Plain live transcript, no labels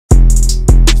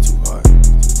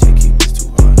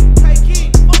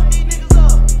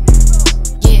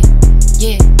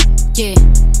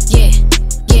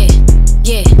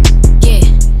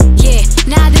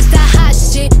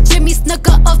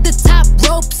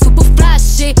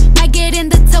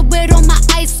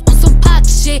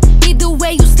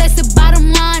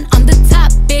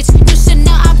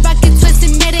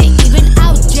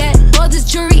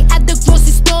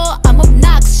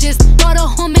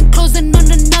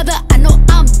together, I know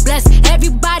I'm blessed.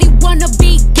 Everybody wanna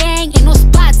be gang, ain't no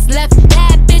spots left.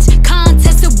 Bad bitch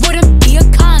contest, it wouldn't be a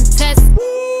contest.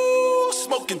 Ooh,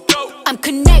 smoking dope. I'm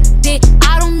connected,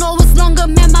 I don't know what's longer,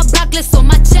 man, my blocklist or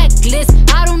my checklist.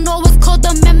 I don't know what's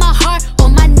colder, man, my heart or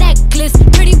my necklace.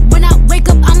 Pretty when I wake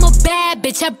up, I'm a bad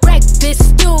bitch at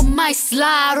breakfast. Still might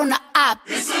slide on the op.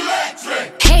 It's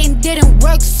electric. Hating didn't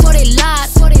work, so they lied.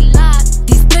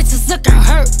 These bitches looking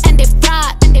hurt and they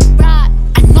fried.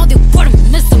 I know they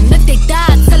wouldn't miss them if they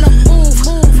died. Tell them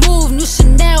move. New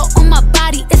Chanel on my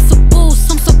body, it's a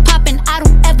boost. I'm so poppin', I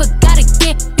don't ever gotta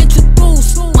get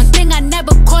introduced. One thing I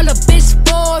never call a bitch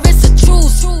for, it's a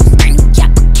truce. Brand new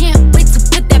yap, I can't wait to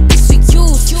put that bitch to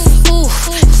use. Ooh,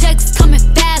 checks coming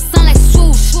fast, sound like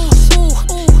swoosh. Ooh,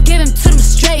 give him to them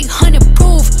straight, 100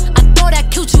 proof. I thought I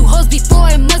killed you hoes before,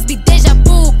 it must be deja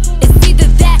vu. It's either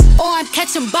that or I'm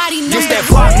catching body number. This that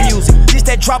block music, this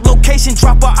that drop location,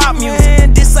 drop a op music.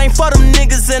 Man, this ain't for them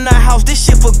niggas in the house, this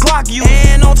shit for Glock you.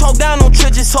 And don't talk down on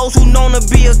trenches hoes who known to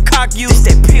be a cock you. This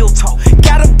that pill talk,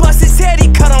 gotta bust his head, he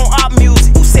cut on op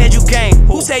music. Who said you gang?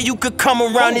 Who said you could come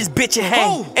around this bitch and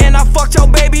hang? And I fucked your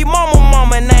baby mama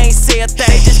and I ain't say a thing.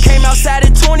 They just came outside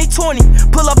in 2020,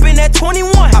 pull up in that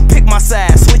 21. I pick my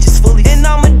side, switches fully, and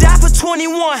I'ma die for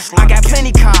 21. I got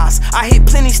plenty cars, I hit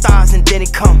plenty stars and then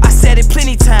it come. I said it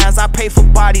plenty times, I pay for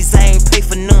bodies, I ain't pay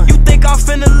for none. You think I'm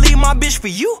finna leave my bitch for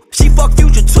you? She fuck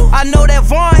Future too. I know that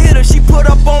Vaughn hit her, she put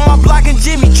up on my block and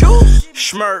Jimmy Choo.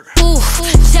 Schmirk. Ooh,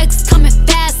 checks coming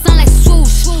fast, sound like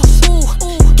swoosh. Ooh,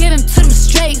 give him to them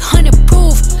straight, 100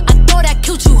 proof. I thought I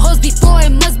killed you hoes before,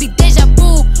 it must be deja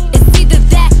vu. It's either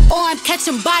that or I'm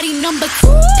catching body number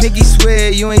 2. Piggy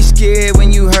swear you ain't scared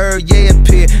when you heard yeah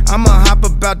appear. I'ma hop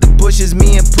about the bushes,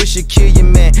 me and Pusha kill your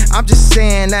man. I'm just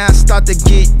saying now I start to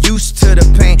get used to the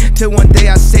pain. Till one day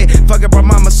I said, fuck it, brought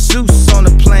my masseuse on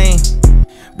the plane.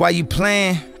 Why you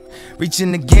playing?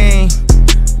 Reaching the game,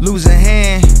 losing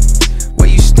hand. Where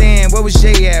you stand? Where was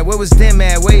Jay at? Where was them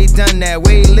at? Where he done that?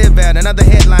 Where he live at? Another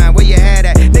headline, where you had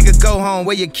at? Nigga, go home,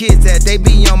 where your kids at? They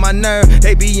be on my nerve,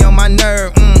 they be on my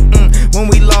nerve. When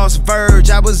we lost Verge,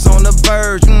 I was on the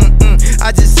verge.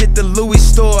 I just hit the Louis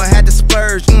store, had to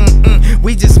splurge.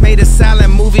 We just made a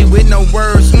silent movie with no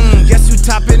words. Guess who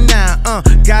topping now?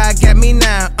 God got me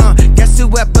now. Guess who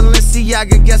at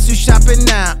Balenciaga? Guess who shopping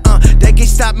now? They can't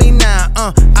stop me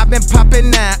now. I've been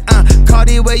popping now.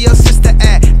 Cardi, where your sister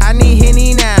at? I need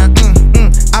Henny now.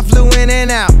 I flew in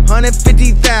and out,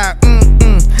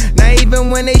 150,000. Now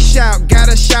even when they shout,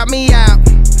 gotta shout me out.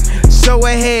 So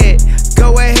ahead,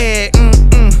 go ahead.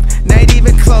 Not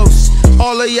even close.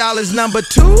 All of y'all is number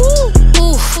 2.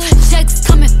 Ooh, checks